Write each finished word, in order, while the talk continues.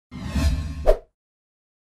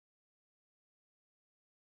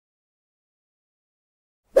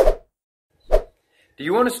Do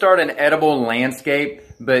you want to start an edible landscape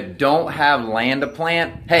but don't have land to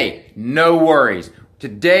plant? Hey, no worries.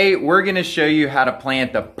 Today we're going to show you how to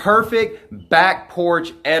plant the perfect back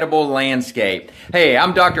porch edible landscape. Hey,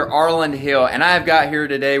 I'm Dr. Arland Hill, and I've got here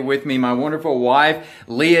today with me my wonderful wife,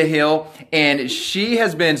 Leah Hill, and she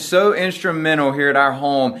has been so instrumental here at our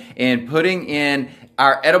home in putting in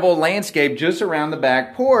our edible landscape just around the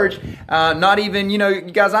back porch. Not even,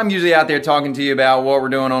 guys, I'm usually out there talking to you about what we're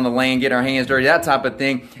doing on the land, getting our hands dirty, that type of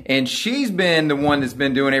thing. And she's been the one that's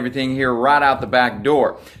been doing everything here right out the back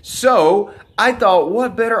door. So I thought,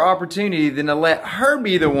 what better opportunity than to let her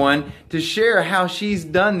be the one to share how she's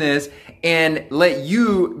done this and let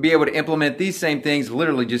you be able to implement these same things,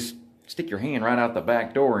 literally just stick your hand right out the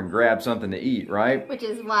back door and grab something to eat, right? Which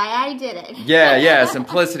is why I did it. Yeah,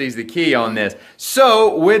 simplicity is the key on this.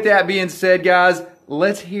 So, with that being said, guys,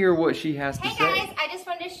 let's hear what she has to say. Hey guys, I just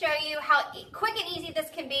wanted to show you how quick and easy this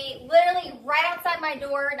can be. Literally right outside my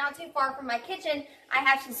door, not too far from my kitchen, I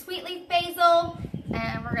have some sweet leaf basil,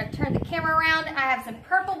 and we're going to turn the camera around. I have some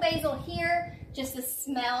purple basil here. Just the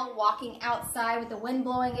smell walking outside with the wind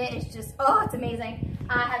blowing it, it's just, oh, it's amazing.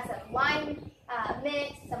 I have some lime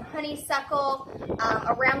mint, some honeysuckle.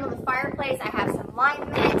 Around the fireplace, I have some lime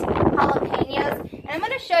mint, jalapenos, and I'm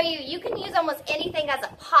going to show you, you can use almost anything as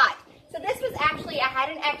a pot. So this was actually, I had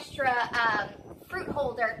an extra fruit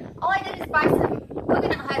holder. All I did is buy some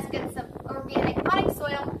coconut husk and some organic potting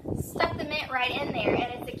soil, stuck the mint right in there,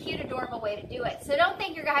 and it's a cute, adorable way to do it. So don't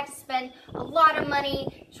think you're going to have to spend a lot of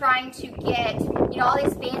money trying to get, all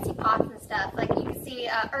these fancy pots and stuff. Like you can see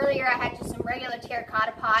earlier, I had just some regular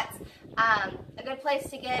terracotta pots. A good place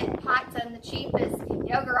to get pots on the cheap is,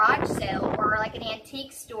 a garage sale or like an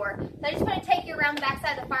antique store. So I just want to take you around the back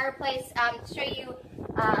side of the fireplace to show you,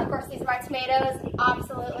 of course, these are my tomatoes.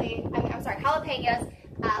 Absolutely, I'm sorry, jalapenos.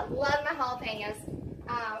 Love my jalapenos.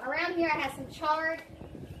 Around here I have some chard.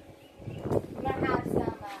 I'm going to have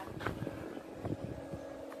some,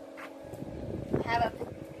 I have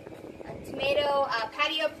a tomato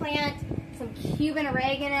patio plant, some Cuban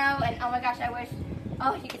oregano, and oh my gosh, I wish,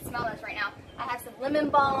 oh, you could smell this right now. I have some lemon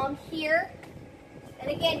balm here. And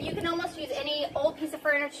again, you can almost use any old piece of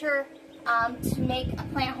furniture to make a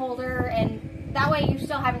plant holder, and that way you're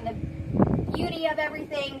still having the beauty of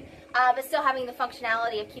everything, but still having the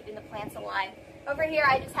functionality of keeping the plants alive. Over here,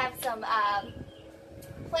 I just have some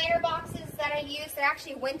planter boxes that I use. They're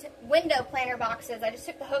actually window planter boxes. I just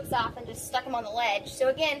took the hooks off and just stuck them on the ledge. So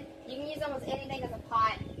again, you can use almost anything as a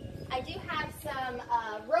pot. I do have some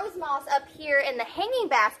rose moss up here in the hanging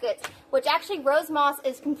baskets, which actually rose moss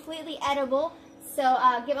is completely edible. So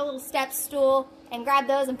give a little step stool and grab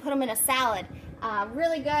those and put them in a salad.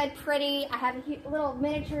 Really good, pretty. I have a little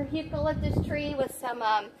miniature eucalyptus tree with some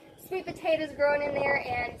sweet potatoes growing in there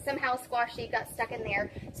and some house squash seed got stuck in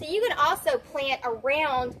there. So you can also plant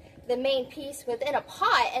around the main piece within a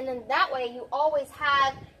pot, and then that way you always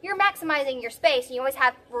have, you're maximizing your space and you always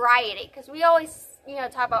have variety, because we always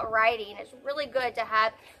talk about variety, and it's really good to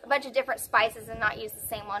have a bunch of different spices and not use the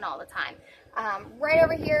same one all the time. Right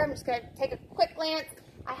over here, I'm just going to take a quick glance.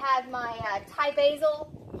 I have my Thai basil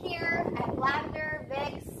here. I have lavender,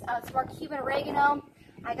 Vicks, some more Cuban oregano.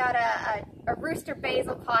 I got a rooster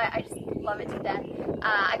basil pot. I just love it to death.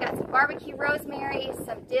 I got some barbecue rosemary,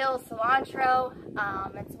 some dill, cilantro,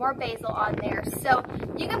 and some more basil on there. So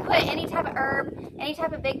you can put any type of herb, any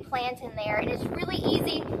type of big plant in there, and it's really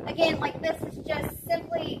easy. Again, like this is just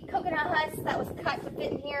simply coconut husk that was cut to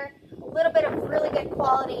fit in here. A little bit of really good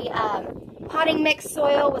quality potting mix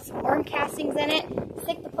soil with some worm castings in it.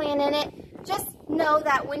 Stick the plant in it. Just know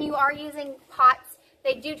that when you are using pots,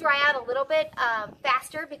 they do dry out a little bit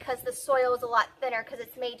faster because the soil is a lot thinner because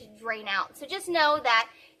it's made to drain out. So just know that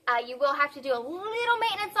you will have to do a little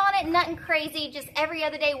maintenance on it, nothing crazy, just every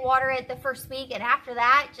other day water it the first week, and after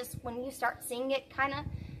that, just when you start seeing it kind of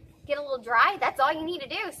get a little dry, that's all you need to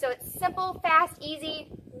do. So it's simple, fast, easy,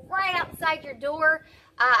 right outside your door.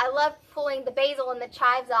 I love pulling the basil and the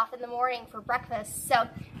chives off in the morning for breakfast. So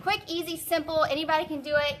quick, easy, simple, anybody can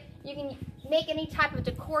do it. You can make any type of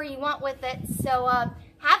decor you want with it. So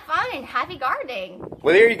have fun and happy gardening.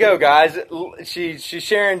 Well, there you go, guys. She's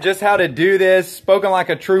sharing just how to do this, spoken like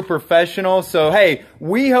a true professional. So, hey,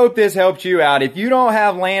 we hope this helped you out. If you don't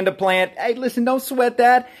have land to plant, hey, listen, don't sweat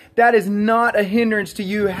that. That is not a hindrance to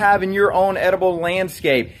you having your own edible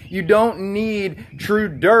landscape. You don't need true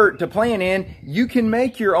dirt to plant in. You can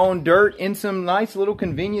make your own dirt in some nice little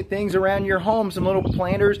convenient things around your home, some little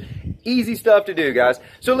planters. Easy stuff to do, guys.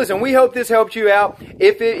 So listen, we hope this helped you out.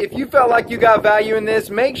 If you felt like you got value in this,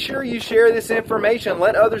 make sure you share this information.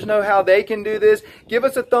 Let others know how they can do this. Give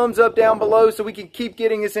us a thumbs up down below so we can keep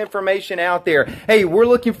getting this information out there. Hey, we're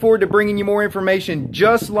looking forward to bringing you more information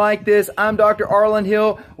just like this. I'm Dr. Arland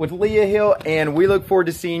Hill with Leah Hill, and we look forward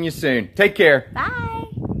to seeing you soon. Take care. Bye.